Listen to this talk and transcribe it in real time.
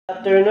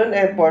Afternoon,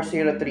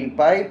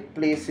 M4035.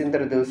 Please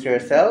introduce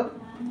yourself.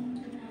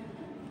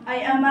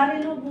 I am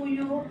Marilu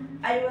Buyo.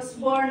 I was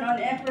born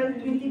on April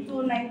 22,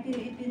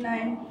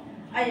 1989.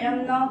 I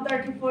am now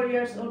 34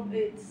 years of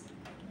age.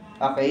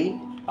 Okay.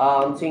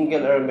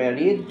 Single or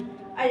married?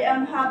 I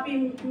am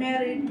happy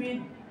married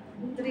with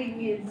 3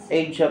 kids.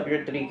 Age of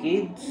your 3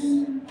 kids?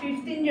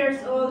 15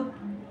 years old,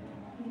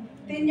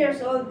 10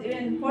 years old,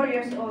 and 4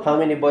 years old. How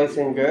many boys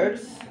and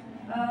girls?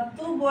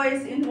 2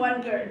 boys and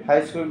 1 girl.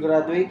 High school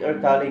graduate or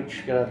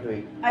college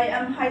graduate? I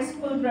am high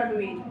school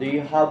graduate. Do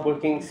you have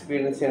working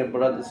experience in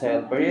abroad as a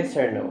helper? Yes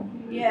or no?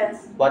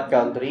 Yes. What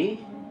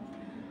country?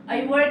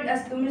 I worked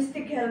as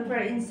domestic helper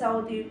in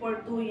Saudi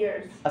for 2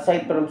 years.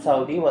 Aside from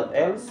Saudi, what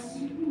else?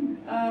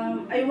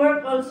 I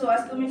work also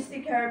as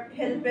domestic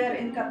helper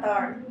in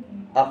Qatar.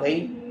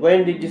 Okay.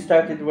 When did you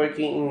started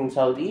working in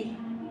Saudi?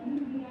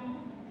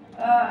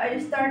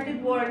 I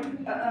started work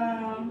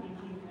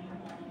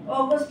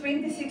August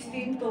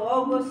 2016 to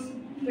August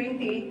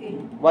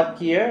 2018.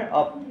 What year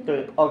up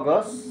to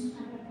August?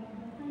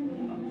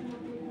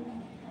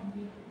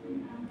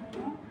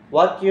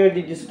 What year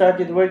did you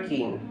started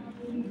working?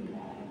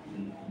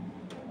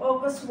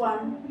 August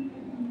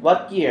 1,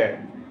 What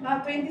year?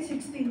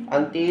 2016,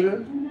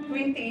 Until?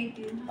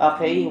 2018.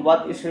 Okay,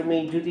 what is your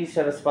main duties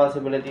and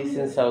responsibilities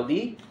in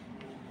Saudi?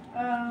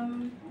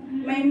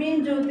 My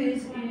main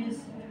duties is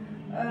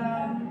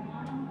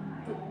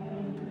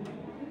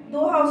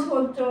do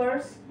household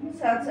chores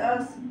such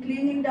as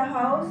cleaning the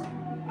house,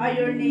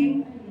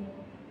 ironing.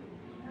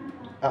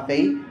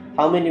 Okay,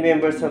 how many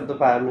members of the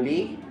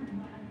family?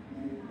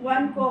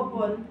 One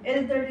couple,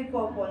 elderly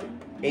couple,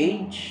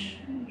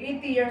 Age?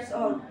 80 years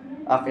old.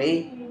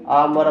 Okay,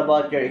 what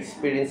about your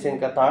experience in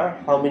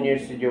Qatar? How many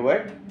years did you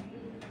work?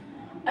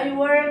 I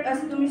work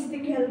as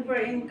domestic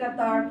helper in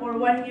Qatar for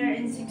 1 year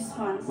and 6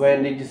 months.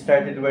 When did you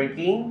started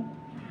working?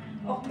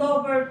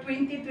 October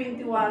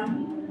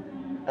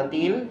 2021,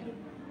 Until?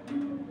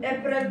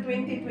 April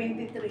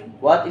 2023.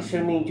 What is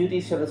your main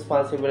duties and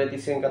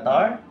responsibilities in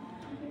Qatar?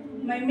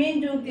 My main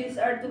duties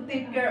are to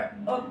take care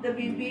of the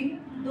baby,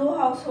 do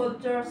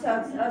household chores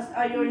such as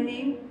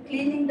ironing,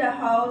 cleaning the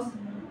house,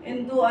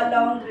 and do a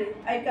laundry.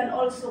 I can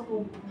also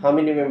cook. How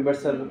many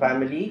members of the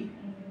family?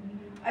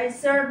 I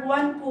serve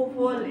one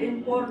couple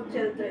and 4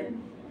 children.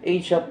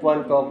 Age of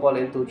one couple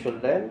and 2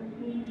 children?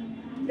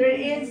 Their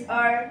ages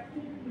are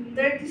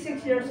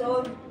 36 years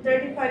old,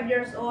 35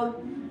 years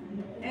old,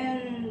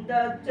 and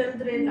the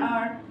children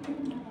are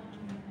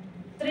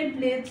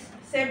triplets,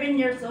 7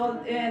 years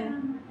old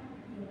and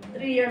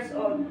 3 years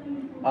old.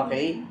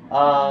 Okay,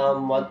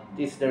 what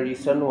is the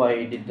reason why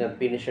you did not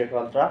finish your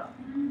contract?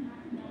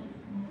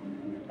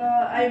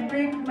 I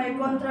break my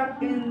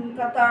contract in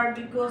Qatar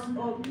because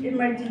of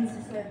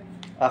emergency, sir.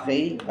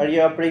 Okay, are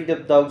you afraid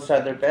of dogs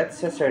or other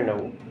pets? Yes or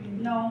no?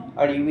 No.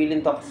 Are you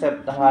willing to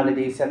accept the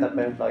holiday set of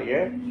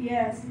employer?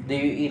 Yes. Do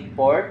you eat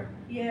pork?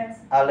 Yes.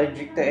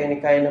 Allergic to any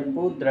kind of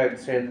food,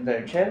 drugs, or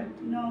detergent?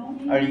 No.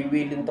 Are you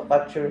willing to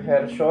cut your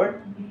hair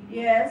short?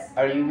 Yes.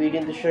 Are you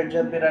willing to share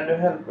job with other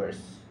helpers?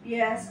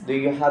 Yes. Do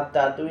you have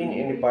tattoo in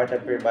any part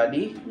of your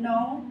body?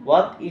 No.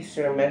 What is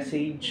your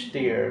message to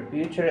your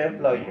future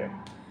employer?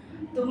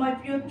 To my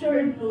future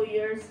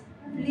employers,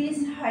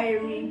 please hire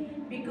me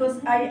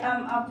because I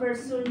am a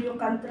person you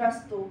can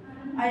trust to.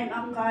 I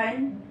am a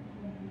kind,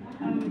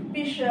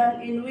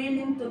 patient, and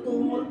willing to do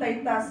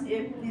multitask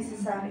if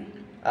necessary.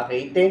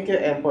 Okay, thank you,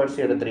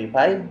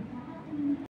 M4035.